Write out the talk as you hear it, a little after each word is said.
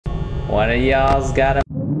One of y'all's gotta.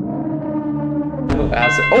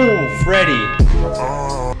 Oh, Freddy.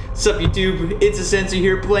 What's up, YouTube? Its-Ascencio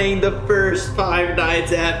here playing the first Five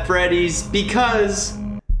Nights at Freddy's because,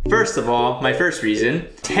 first of all, my first reason,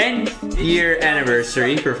 10th year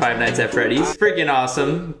anniversary for Five Nights at Freddy's. Freaking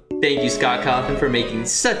awesome. Thank you, Scott Coffin, for making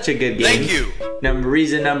such a good game. Thank you.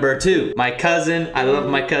 Reason number 2, my cousin. I love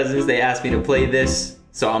my cousins. They asked me to play this,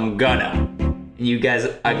 so I'm gonna. And you guys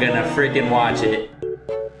are gonna freaking watch it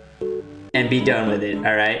and be done with it,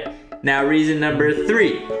 all right? Now, reason number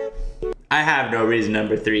 3. I have no reason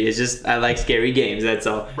number 3. It's just I like scary games, that's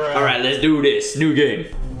all. Bruh. All right, let's do this. New game.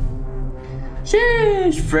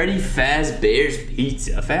 Sheesh, Freddy Fazbear's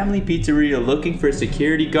Pizza. A family pizzeria looking for a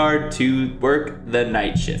security guard to work the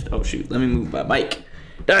night shift. Oh shoot, let me move my mic.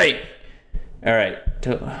 Dang. All right,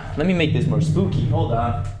 let me make this more spooky. Hold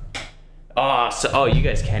on. Oh, you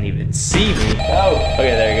guys can't even see me. Oh,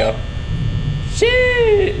 okay, there you go.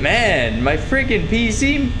 Shit, man, my freaking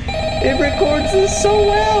PC, it records this so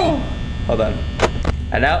well. Hold on.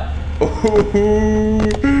 And now,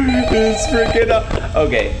 it's freaking up.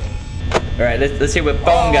 Okay. All right, let's hear what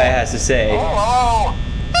Phone Guy has to say. Hello.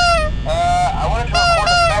 I wanted to record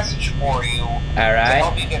a message for you. All right. To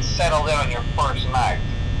help you get settled in on your first night.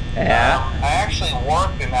 Yeah. I actually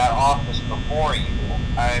worked in that office before you.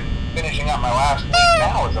 I'm finishing up my last week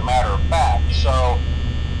now, as a matter of fact. So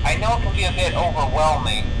I know it can be a bit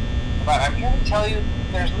overwhelming, but I'm here to tell you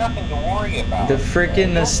there's nothing to worry about. The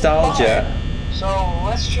freaking nostalgia. So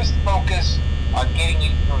let's just focus on getting you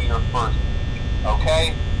through your first week,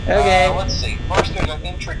 okay? Okay. Let's see. First, there's an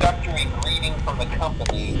introductory greeting from the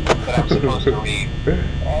company that I'm supposed to read.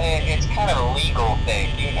 It's kind of a legal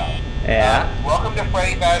thing, you know. Yeah. Welcome to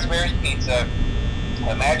Freddy Fazbear's Pizza,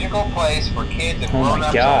 a magical place for kids and Oh my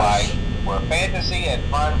grown-ups gosh. alike, where fantasy and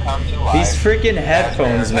fun come to life. These freaking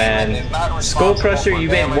headphones, man. Skull Crusher, you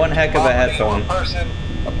made one heck of a headphone.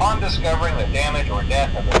 Upon discovering that damage or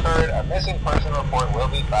death has occurred, a missing person report will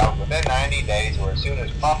be filed within 90 days or as soon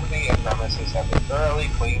as property and premises have been thoroughly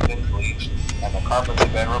cleaned and bleached and the carpets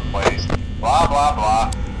have been replaced. Blah, blah,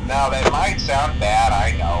 blah. Now, that might sound bad,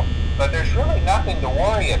 I know, but there's really nothing to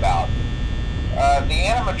worry about. The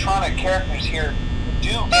animatronic characters here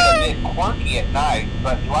do get a bit quirky at night,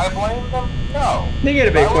 but do I blame them? No. They get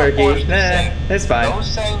a bit quirky. Nah, that's fine.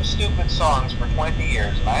 Those same stupid songs for 20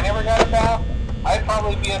 years, and I never got a bath. I'd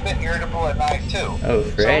probably be a bit irritable at night too. Oh,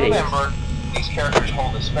 Freddy. So remember, these characters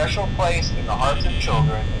hold a special place in the hearts of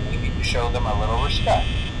children, and we need to show them a little respect,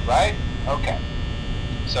 right? Okay.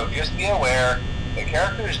 So just be aware, the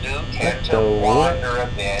characters do tend to wander a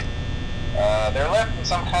bit. They're left in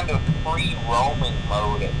some kind of free roaming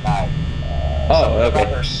mode at night. About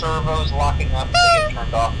their servos locking up, they get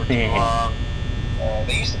turned off for too long.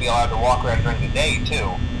 They used to be allowed to walk around during the day too,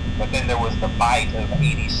 but then there was the bite of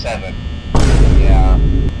 87. Yeah.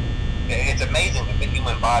 It's amazing that the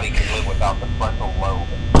human body can live without the frontal lobe.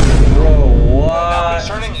 Bro, what? Now,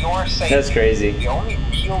 concerning your safety, that's crazy. The only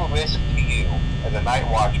real risk to you as a night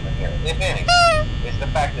watchman here, if any, is the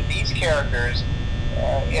fact that these characters,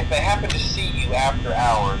 if they happen to see you after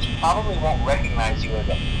hours, probably won't recognize you as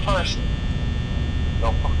a person.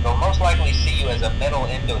 They'll most likely see you as a metal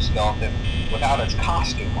endoskeleton without its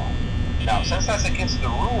costume on. Now, since that's against the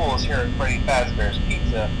rules here at Freddy Fazbear's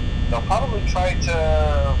Pizza, they'll probably try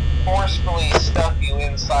to forcefully stuff you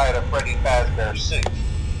inside a Freddy Fazbear suit.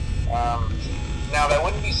 Now, that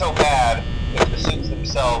wouldn't be so bad if the suits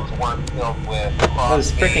themselves weren't filled with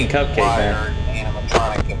cross-fitting, wired,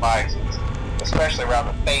 animatronic devices, especially around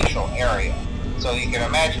the facial area. So you can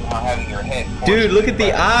imagine how having your head... Dude, look at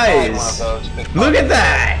the eyes! Look at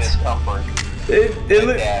that! Discomfort.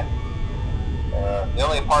 The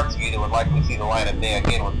only parts of you that would likely see the light of day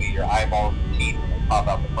again would be your eyeballs and teeth when they pop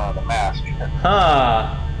out the front of the mask.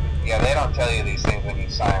 Huh. Yeah, they don't tell you these things when you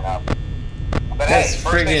sign up. But that's hey,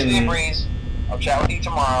 first things stay breeze. I'll chat with you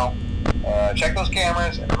tomorrow. Check those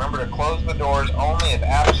cameras and remember to close the doors only if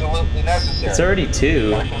absolutely necessary. It's already 2.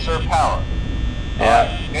 Gotta conserve power. Yeah.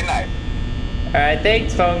 Alright, good night. Alright,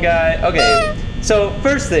 thanks, Phone Guy. Okay, so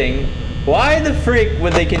first thing, why the frick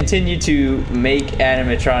would they continue to make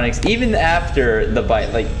animatronics even after the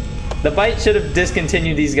bite? Like, the bite should have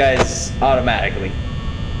discontinued these guys automatically.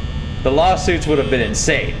 The lawsuits would have been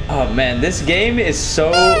insane. Oh man, this game is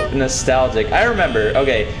so nostalgic. I remember,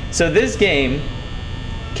 okay, so this game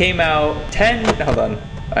came out hold on,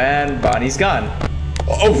 and Bonnie's gone.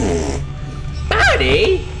 Oh,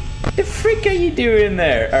 Bonnie? The frick are you doing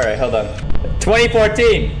there? All right, hold on.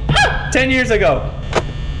 2014, 10 years ago.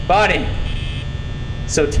 Bonnie.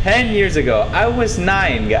 So 10 years ago, I was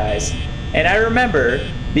 9, guys. And I remember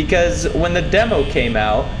because when the demo came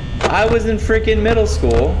out, I was in freaking middle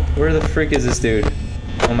school. Where the frick is this dude?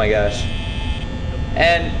 Oh my gosh.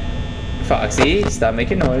 And Foxy, stop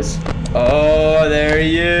making noise. Oh, there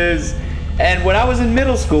he is. And when I was in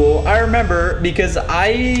middle school, I remember because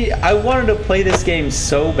I wanted to play this game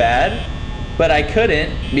so bad, but I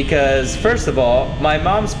couldn't because first of all, my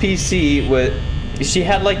mom's PC she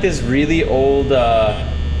had like this really old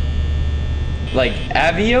like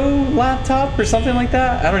Avio laptop or something like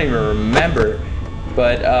that. I don't even remember,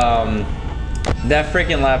 but that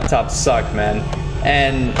freaking laptop sucked, man.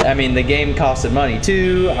 And I mean, the game costed money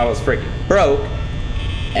too. I was freaking broke,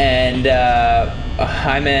 and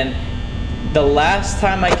man, the last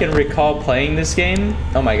time I can recall playing this game,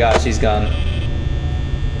 oh my gosh, he's gone.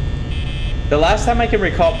 The last time I can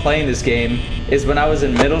recall playing this game is when I was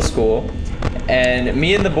in middle school, and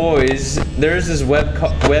me and the boys, there's this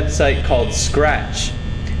website called Scratch.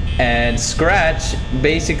 And Scratch,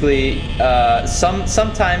 basically,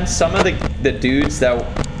 sometimes some of the dudes that,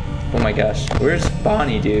 oh my gosh, where's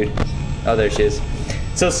Bonnie, dude? Oh, there she is.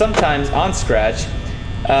 So sometimes on Scratch,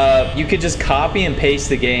 you could just copy and paste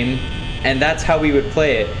the game, and that's how we would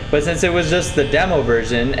play it. But since it was just the demo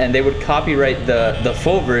version, and they would copyright the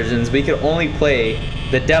full versions, we could only play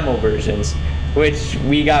the demo versions, which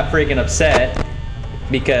we got freaking upset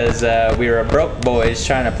because we were broke boys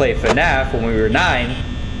trying to play FNAF when we were 9.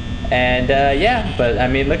 And yeah, but I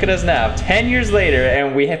mean, look at us now, 10 years later,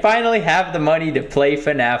 and we finally have the money to play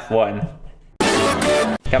FNAF 1.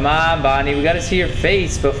 Come on, Bonnie, we gotta see your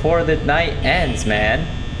face before the night ends, man.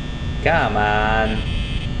 Come on.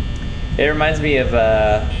 It reminds me of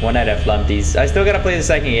One Night at Flumpty's. I still gotta play the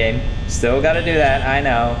second game. Still gotta do that, I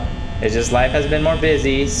know. It's just life has been more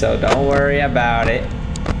busy, so don't worry about it.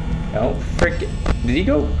 Don't freak. Did he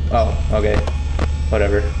go? Oh, okay.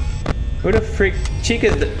 Whatever. Who the freak?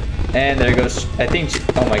 Chica's. And there goes. I think.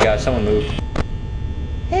 Oh my gosh, someone moved.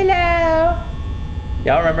 Hello.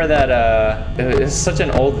 Y'all remember that? It's such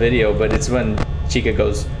an old video, but it's when Chica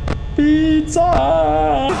goes, pizza.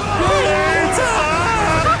 Pizza.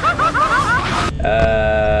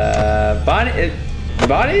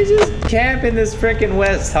 Bonnie's just camping this freaking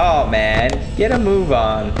West Hall, man. Get a move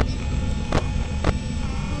on.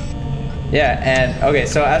 Yeah, and okay,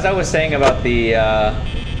 so as I was saying about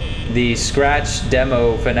the Scratch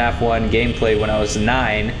demo FNAF 1 gameplay when I was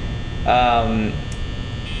 9,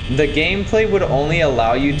 the gameplay would only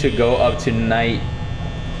allow you to go up to night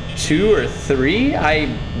 2 or 3. I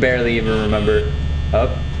barely even remember. Oh,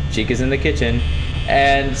 Chica's in the kitchen.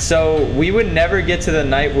 And so we would never get to the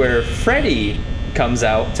night where Freddy comes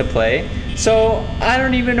out to play. So I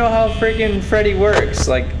don't even know how freaking Freddy works.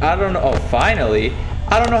 Like, I don't know. Oh, finally.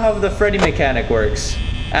 I don't know how the Freddy mechanic works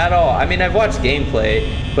at all. I mean, I've watched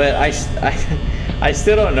gameplay, but I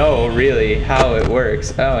still don't know really how it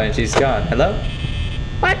works. Oh, and she's gone. Hello?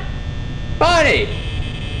 What? Bonnie!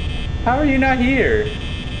 How are you not here?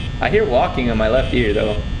 I hear walking on my left ear,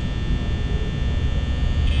 though.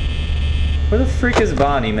 Where the frick is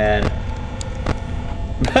Bonnie, man?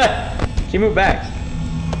 She moved back.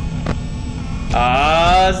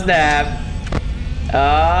 Oh, snap.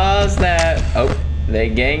 Oh, snap. Oh, they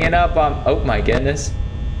ganging up on... Oh, my goodness.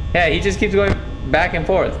 Yeah, he just keeps going back and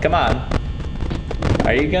forth. Come on.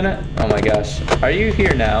 Are you gonna... Oh, my gosh. Are you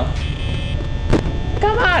here now?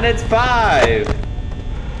 Come on, it's 5.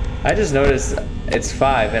 I just noticed it's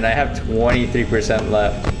 5, and I have 23%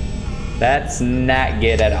 left. That's not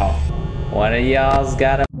good at all. One of y'all's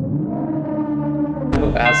gotta...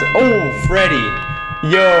 Oh, Freddy!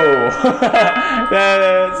 Yo!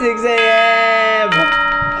 6 a.m.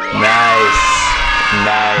 Nice.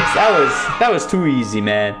 Nice. That was too easy,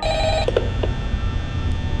 man.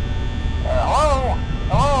 Hello?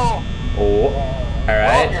 Hello? Oh, alright.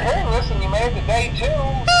 Well, if you're hearing this and you made it to day 2,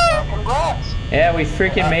 congrats. Yeah, we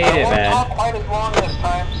freaking made it, man. I won't talk quite as long this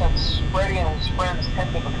time since Freddy and his friends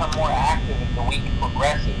tend to become more active as the week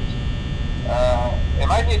progresses. It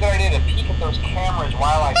might be a good idea to peek at those cameras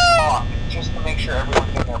while I talk, just to make sure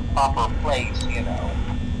everyone's in their proper place, you know.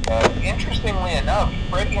 Interestingly enough,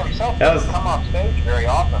 Freddy himself doesn't come off stage very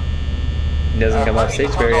often. He doesn't come off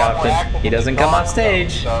stage very often. He doesn't come off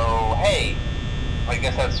stage. So, hey, I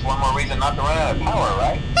guess that's one more reason not to run out of power,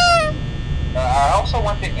 right? I also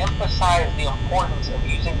want to emphasize the importance of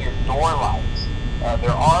using your door lights.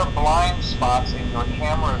 There are blind spots in your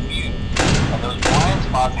camera view, and those blind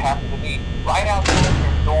spots happen to be right outside of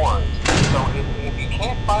your doors. So if you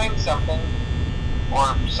can't find something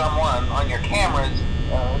or someone on your cameras,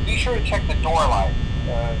 be sure to check the door light.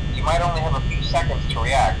 You might only have a few seconds to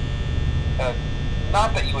react.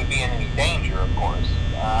 Not that you would be in any danger, of course.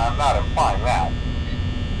 I'm not implying that.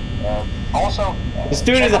 Also, this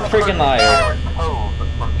dude is a freaking liar. Code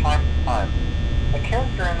from time to time. The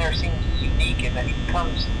character in there seems unique in that he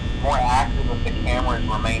becomes more active if the cameras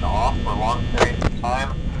remain off for long periods of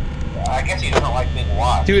time. I guess he doesn't like being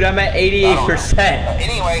watched. Dude, I'm at 88%.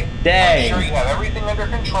 Anyway, dang. I'm sure you have everything under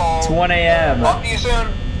control. It's 1 a.m. Talk to you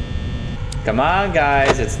soon. Come on,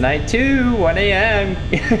 guys. It's night 2, 1 a.m.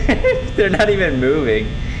 They're not even moving.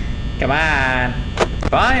 Come on.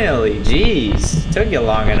 Finally. Jeez. Took you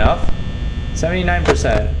long enough.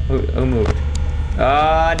 79%. Who moved?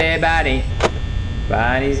 Oh, dear Bonnie.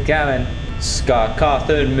 Bonnie's coming. Scott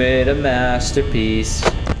Cawthon made a masterpiece.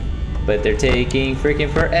 But they're taking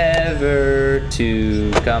freaking forever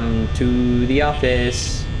to come to the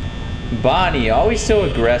office. Bonnie, always so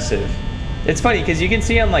aggressive. It's funny because you can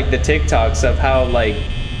see on like the TikToks of how like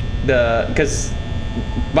because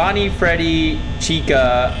Bonnie, Freddy,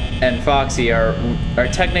 Chica, and Foxy are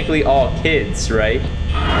technically all kids, right?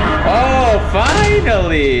 Oh,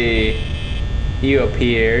 finally! You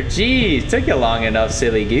appear. Jeez, took you long enough,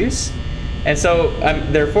 silly goose. And so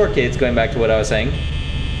there are 4 kids, going back to what I was saying.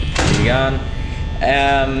 Gone.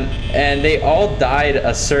 And they all died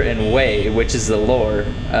a certain way, which is the lore.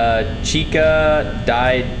 Chica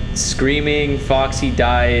died screaming, Foxy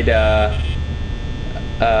died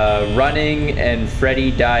running, and Freddy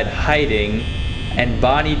died hiding, and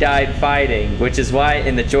Bonnie died fighting, which is why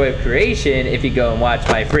in the Joy of Creation, if you go and watch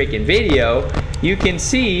my freaking video, you can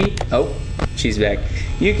see, oh, she's back.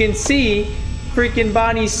 You can see freaking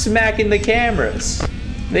Bonnie smacking the cameras.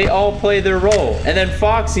 They all play their role. And then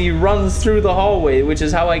Foxy runs through the hallway, which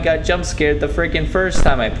is how I got jump scared the freaking first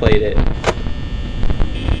time I played it.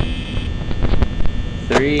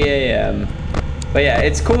 3 a.m. But yeah,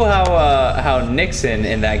 it's cool how Nixon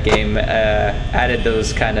in that game added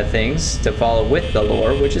those kind of things to follow with the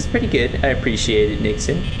lore, which is pretty good. I appreciate it,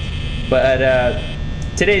 Nixon. But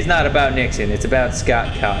today's not about Nixon, it's about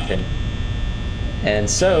Scott Cawthon. And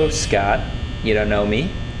so, Scott, you don't know me,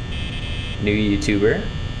 new YouTuber.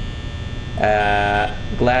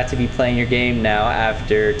 Glad to be playing your game now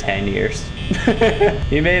after 10 years.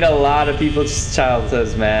 You made a lot of people's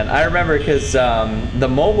childhoods, man. I remember because the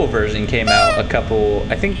mobile version came out a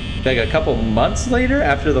couple months later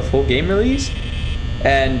after the full game release.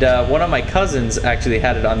 And one of my cousins actually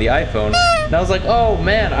had it on the iPhone. And I was like, oh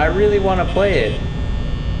man, I really want to play it.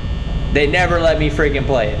 They never let me freaking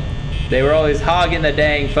play it. They were always hogging the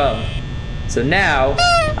dang phone. So now,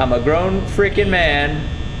 I'm a grown freaking man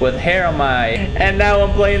with hair on my, and now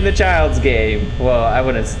I'm playing the child's game. Well, I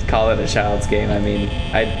wouldn't call it a child's game. I mean,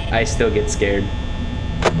 I still get scared.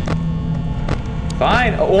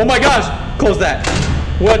 Fine. Oh my gosh! Close that.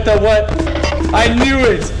 What the what? I knew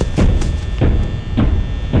it!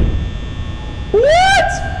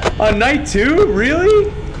 What? On night 2?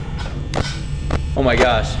 Really? Oh my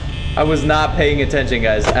gosh. I was not paying attention,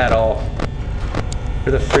 guys, at all.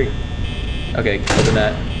 Where the freak? Okay, open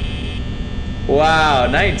that. Wow,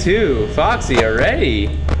 night 2. Foxy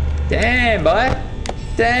already. Damn, boy.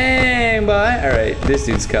 Dang, boy. Alright, this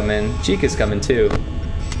dude's coming. Chica's coming too.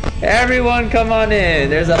 Everyone come on in.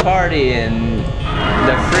 There's a party in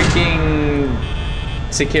the freaking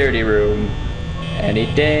security room. Any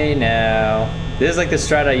day now. This is like the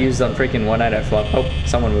strat I used on freaking One Night at Flump. Oh,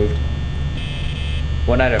 someone moved.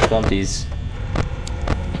 One Night at Flumpty's.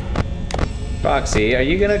 Foxy, are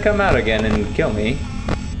you gonna come out again and kill me?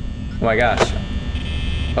 Oh my gosh.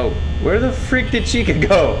 Oh, where the freak did Chica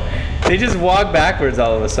go? They just walk backwards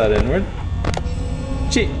all of a sudden. Where?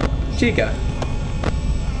 Chica.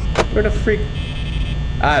 Where the freak?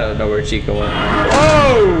 I don't know where Chica went.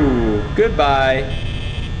 Whoa! Goodbye.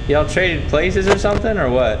 Y'all traded places or something or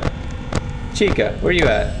what? Chica, where you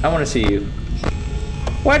at? I want to see you.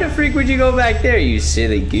 Why the freak would you go back there, you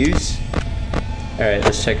silly goose? Alright,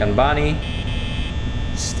 let's check on Bonnie.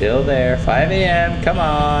 Still there. 5 a.m. Come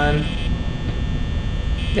on.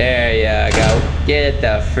 There you go. Get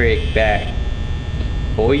the freak back.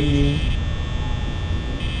 Boy.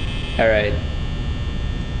 Alright.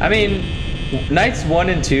 I mean, nights 1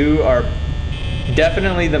 and 2 are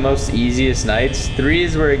definitely the most easiest nights. 3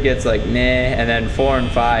 is where it gets like meh, and then 4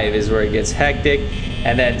 and 5 is where it gets hectic,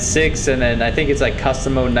 and then 6, and then I think it's like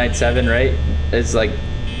custom mode night 7, right? It's like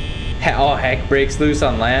all heck breaks loose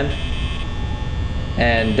on land.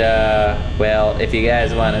 And well, if you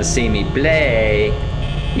guys want to see me play,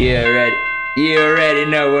 you already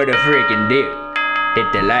know what to freaking do.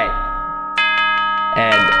 Hit the like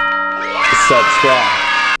and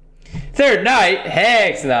subscribe. Third night?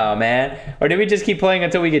 Heck no, man. Or do we just keep playing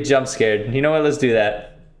until we get jump scared? You know what? Let's do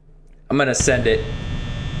that. I'm gonna send it.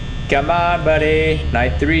 Come on, buddy.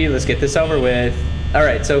 Night 3. Let's get this over with. All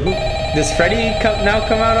right. So who does Freddy now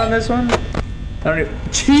come out on this one? I don't know.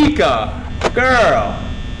 Chica, girl.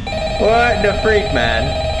 What the freak, man?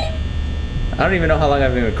 I don't even know how long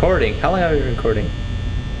I've been recording. How long have I been recording?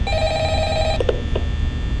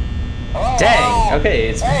 Hello? Dang, okay,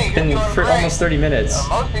 it's been for great. almost 30 minutes.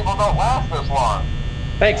 Most people don't last this long.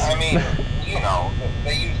 Thanks. I mean, you know,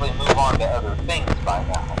 they usually move on to other things by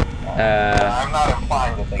now. I'm not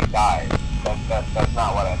implying that they died. That's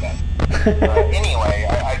not what I meant. Anyway,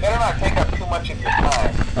 I better not take up too much of your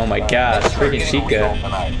time. Oh my gosh, freaking Chica.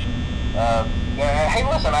 Hey,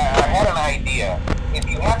 listen, I had an idea. If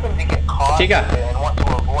you happen to get caught Chica. and want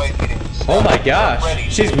to avoid getting stuck, Oh my gosh,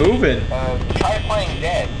 she's moving. try playing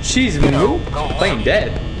dead. She's playing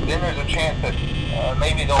dead. Then there's a chance that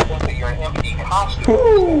maybe they'll think that you're an empty costume.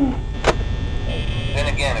 Ooh.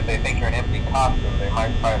 Then again, if they think you're an empty costume, they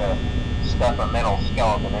might try to stuff a metal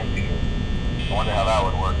skeleton into you. I wonder how that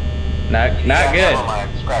would work. Not good. Never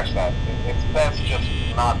mind, scratch that. It's best just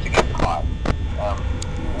not to get caught. Huh.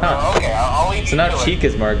 Okay, I'll leave you So now to it.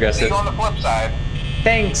 Chica's more See aggressive. you on the flip side.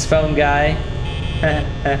 Thanks, phone guy.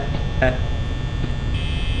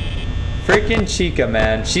 Freaking Chica,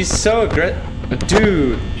 man. She's so aggressive.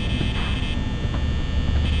 Dude.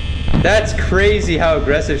 That's crazy how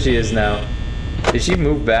aggressive she is now. Did she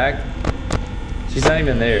move back? She's not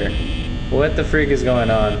even there. What the freak is going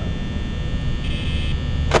on?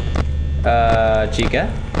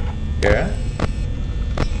 Chica? Girl?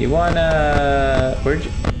 You wanna...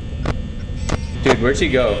 Dude, where'd she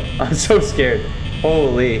go? I'm so scared.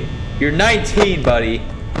 Holy. You're 19, buddy.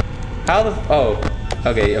 How the... Oh.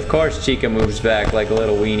 Okay, of course Chica moves back like a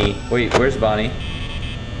little weenie. Wait, where's Bonnie?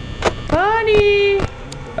 Bonnie!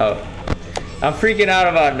 Oh. I'm freaking out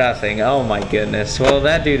about nothing. Oh my goodness. Well,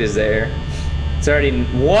 that dude is there. It's already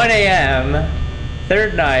 1 a.m.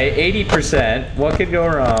 Third night, 80%. What could go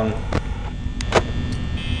wrong?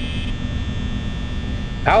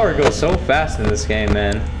 Power goes so fast in this game,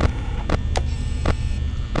 man.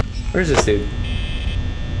 Where's this dude?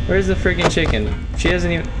 Where's the freaking chicken? She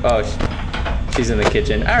hasn't even... Oh, she's in the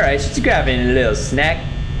kitchen. Alright, she's grabbing a little snack.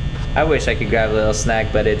 I wish I could grab a little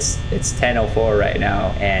snack, but it's 10:04 right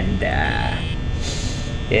now. And,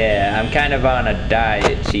 yeah, I'm kind of on a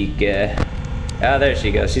diet, Chica. Oh, there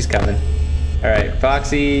she goes. She's coming. Alright,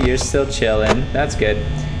 Foxy, you're still chilling. That's good.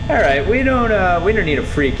 Alright, we don't need to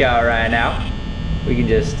freak out right now. We can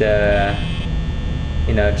just,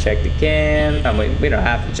 you know, check the cam. We don't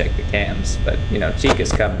have to check the cams, but, you know,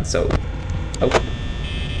 Chica's coming, so... Oh.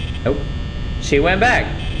 Oh. She went back.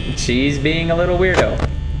 She's being a little weirdo.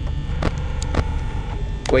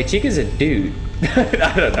 Wait, Chica's a dude.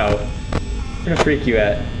 I don't know. Where the freak you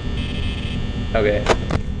at? Okay.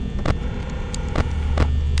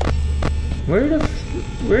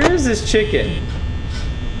 Where is this chicken?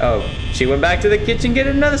 Oh, she went back to the kitchen, get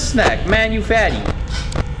another snack. Man, you fatty.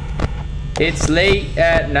 It's late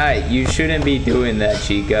at night. You shouldn't be doing that,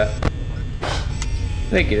 Chica.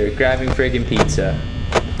 Look at her grabbing freaking pizza.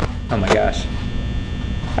 Oh my gosh.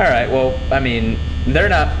 Alright, well, I mean, they're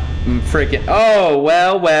not freaking... Oh,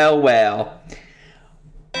 well.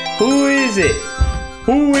 Who is it?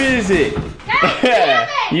 Who is it?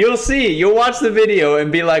 You'll see. You'll watch the video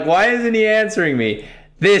and be like, why isn't he answering me?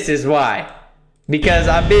 This is why. Because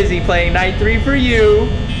I'm busy playing Night 3 for you.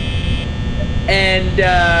 And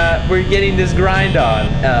we're getting this grind on.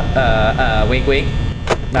 Wink wink.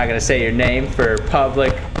 Not gonna say your name for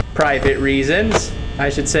public, private reasons, I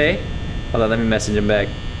should say. Hold on, let me message him back.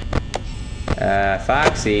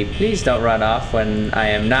 Foxy, please don't run off when I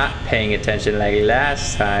am not paying attention like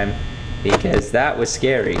last time, because that was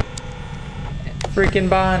scary. Freaking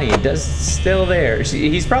Bonnie, still there.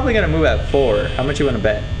 He's probably gonna move at 4. How much you wanna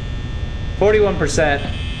bet? 41%.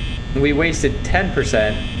 We wasted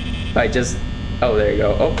 10% by just... Oh, there you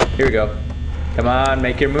go. Oh, here we go. Come on,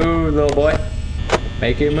 make your move, little boy.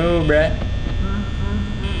 Make your move, Brett.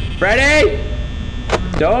 Freddy!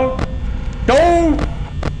 Don't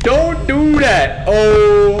do that.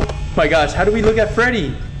 Oh my gosh, how do we look at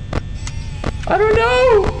Freddy? I don't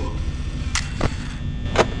know.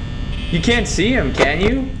 You can't see him, can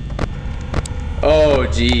you? Oh,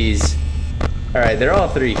 jeez. All right, they're all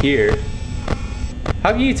 3 here.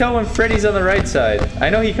 How can you tell when Freddy's on the right side? I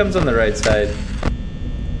know he comes on the right side.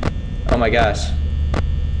 Oh my gosh.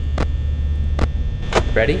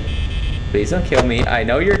 Freddy, please don't kill me. I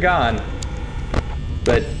know you're gone,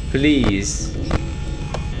 but please.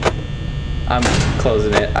 I'm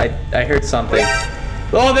closing it. I heard something.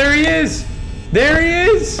 Oh, there he is! There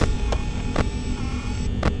he is!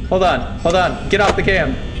 Hold on. Get off the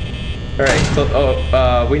cam. All right.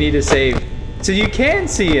 So, we need to save. So you can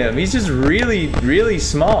see him. He's just really, really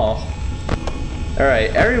small. All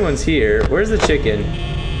right. Everyone's here. Where's the chicken?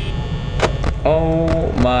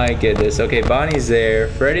 Oh my goodness. Okay, Bonnie's there.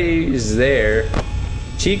 Freddy's there.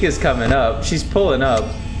 Chica's coming up. She's pulling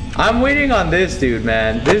up. I'm waiting on this dude,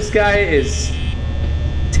 man. This guy is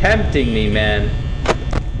tempting me, man.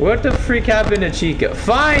 What the freak happened to Chica?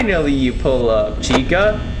 Finally you pull up,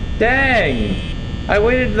 Chica. Dang. I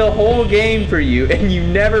waited the whole game for you and you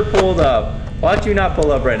never pulled up. Why don't you not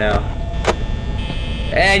pull up right now?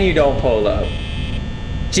 And you don't pull up.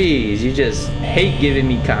 Jeez, you just hate giving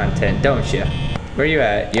me content, don't you? Where you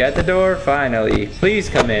at? You at the door? Finally. Please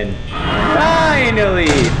come in. Finally!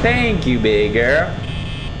 Thank you, big girl.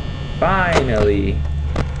 Finally.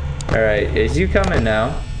 Alright, is you coming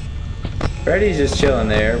now? Freddy's just chilling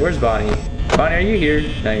there. Where's Bonnie? Bonnie, are you here?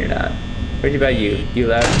 No, you're not. What about you? You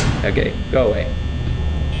left? Okay, go away.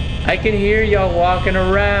 I can hear y'all walking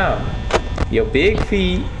around. Your big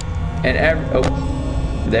feet and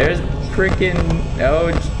oh, there's freaking,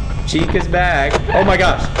 oh, Chica's back. Oh my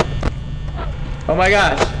gosh. Oh my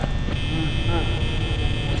gosh.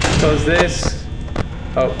 So's this.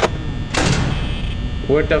 Oh.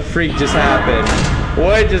 What the freak just happened?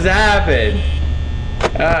 What just happened?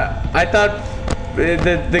 I thought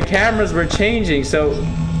the cameras were changing, so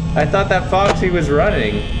I thought that Foxy was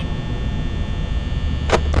running.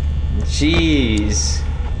 Jeez.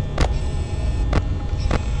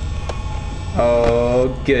 Oh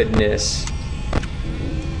goodness.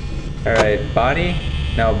 All right, Bonnie.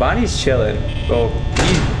 No, Bonnie's chilling. Oh,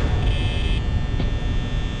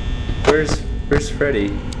 where's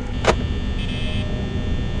Freddy?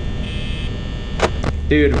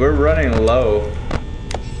 Dude, we're running low.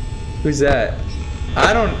 Who's that?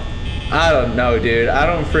 I don't know, dude. I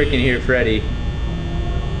don't freaking hear Freddy.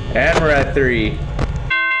 And we're at 3.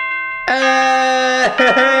 Oh!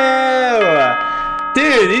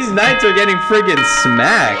 Dude, these nights are getting freaking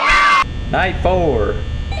smacked. Night 4.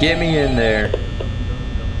 Get me in there.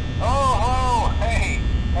 Oh, hey,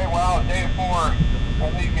 wow, day 4. I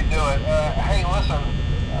knew you could do it. Hey, listen,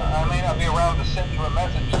 I may not be around to send you a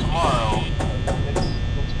message tomorrow.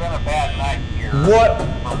 It's been a bad night here. What?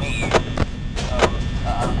 For me.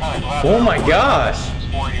 I'm kind of glad. Oh my gosh.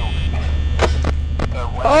 For you.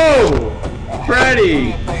 Oh,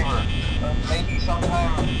 Freddy. Maybe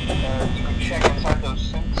sometime you could check inside those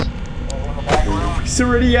suits in the back room. He's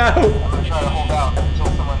already out. I'm gonna try to hold out until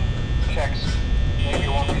someone checks. Maybe it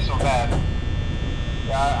won't be so bad.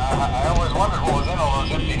 Yeah, I always wondered what was in all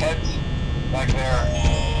those empty heads back there.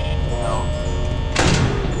 You know.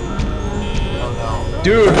 Oh no.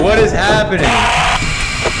 Dude, what is happening?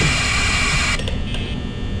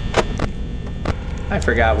 I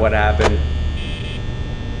forgot what happened.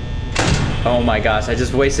 Oh my gosh, I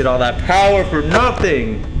just wasted all that power for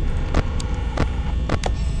nothing.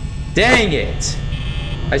 Dang it.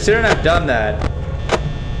 I shouldn't have done that.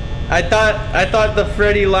 I thought the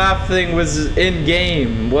Freddy laugh thing was in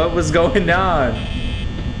game. What was going on?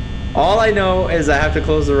 All I know is I have to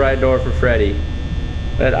close the right door for Freddy.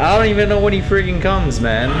 But I don't even know when he freaking comes,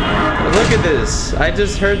 man. Look at this. I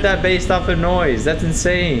just heard that based off of noise. That's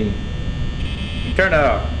insane. Turn it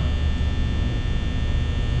off.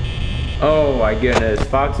 Oh my goodness,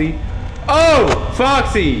 Foxy. Oh,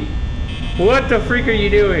 Foxy! What the freak are you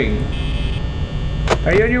doing?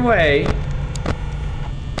 Are you on your way?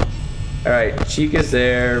 Alright, Chica's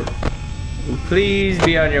there. Please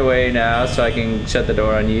be on your way now so I can shut the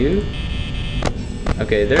door on you.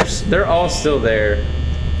 Okay, they're all still there.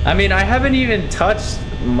 I mean, I haven't even touched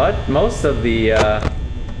most of the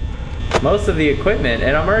equipment,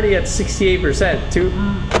 and I'm already at 68%.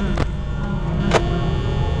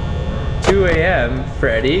 2 a.m.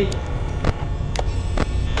 Freddy.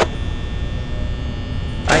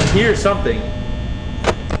 I hear something.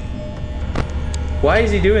 Why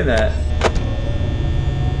is he doing that?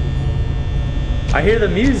 I hear the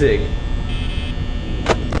music.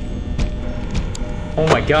 Oh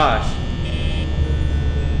my gosh.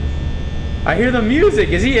 I hear the music.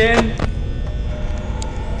 Is he in?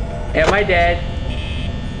 Am I dead?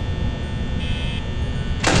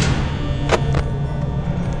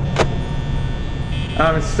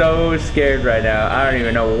 I'm so scared right now. I don't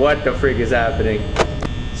even know what the freak is happening.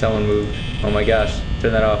 Someone moved. Oh my gosh.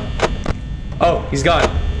 Turn that off. Oh, he's gone.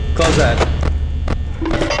 Close that.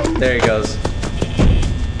 There he goes.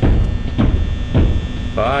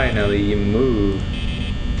 Finally, you move.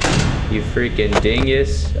 You freaking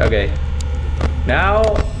dingus. Okay. Now,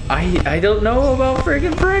 I don't know about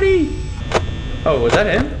freaking Freddy. Oh, was that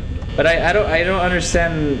him? But I don't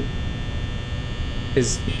understand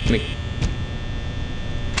his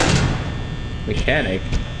mechanic.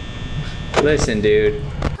 Listen, dude.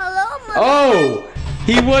 Hello, Mother. Oh,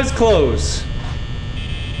 he was close.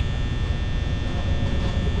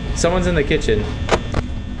 Someone's in the kitchen.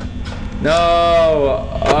 No!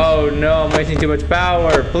 Oh no, I'm wasting too much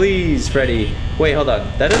power. Please, Freddy. Wait, hold on.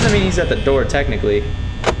 That doesn't mean he's at the door, technically.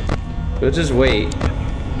 We'll just wait.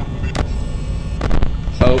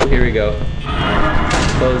 Oh, here we go.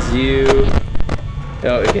 Close you.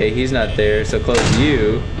 Oh, okay, he's not there, so close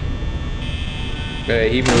you. Okay,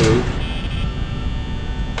 he moved.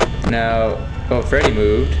 Now, oh, Freddy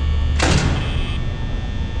moved.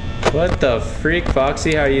 What the freak,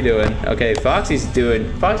 Foxy? How are you doing? Okay, Foxy's chilling.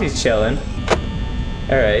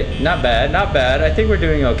 Alright, not bad, not bad. I think we're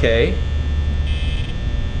doing okay.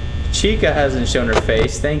 Chica hasn't shown her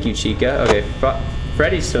face. Thank you, Chica. Okay,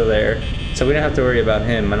 Freddy's still there, so we don't have to worry about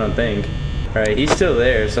him, I don't think. Alright, he's still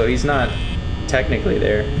there, so he's not technically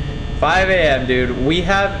there. 5 a.m., dude. We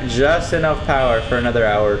have just enough power for another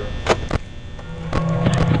hour.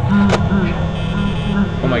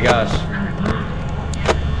 Oh my gosh.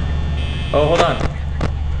 Oh, hold on.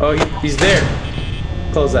 Oh, he's there.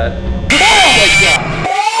 Close that. Oh my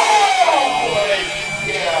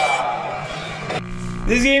god!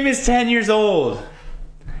 This game is 10 years old.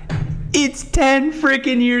 It's 10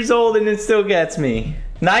 freaking years old and it still gets me.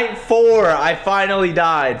 Night 4, I finally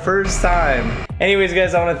died. First time. Anyways,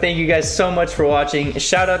 guys, I want to thank you guys so much for watching.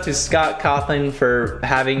 Shout out to Scott Cawthon for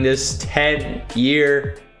having this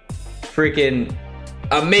 10-year freaking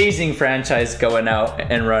amazing franchise going out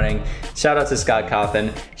and running. Shout out to Scott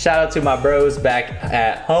Cawthon. Shout out to my bros back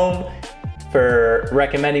at home for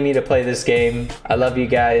recommending me to play this game. I love you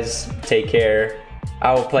guys. Take care.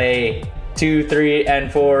 I will play 2, 3,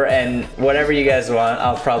 and 4, and whatever you guys want,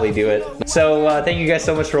 I'll probably do it. So thank you guys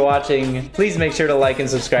so much for watching. Please make sure to like and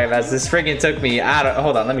subscribe, as this friggin' took me,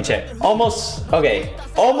 hold on, let me check. Almost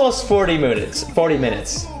 40 minutes. 40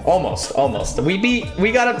 minutes. Almost.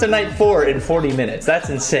 We got up to night 4 in 40 minutes. That's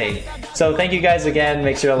insane. So thank you guys again.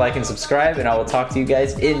 Make sure to like and subscribe, and I will talk to you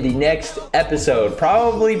guys in the next episode.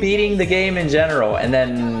 Probably beating the game in general, and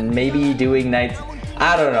then maybe doing night.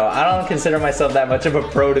 I don't know. I don't consider myself that much of a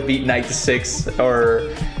pro to beat Night 6,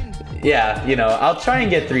 or yeah, you know, I'll try and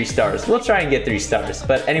get 3 stars. We'll try and get 3 stars.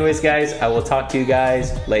 But anyways, guys, I will talk to you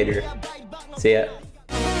guys later. See ya.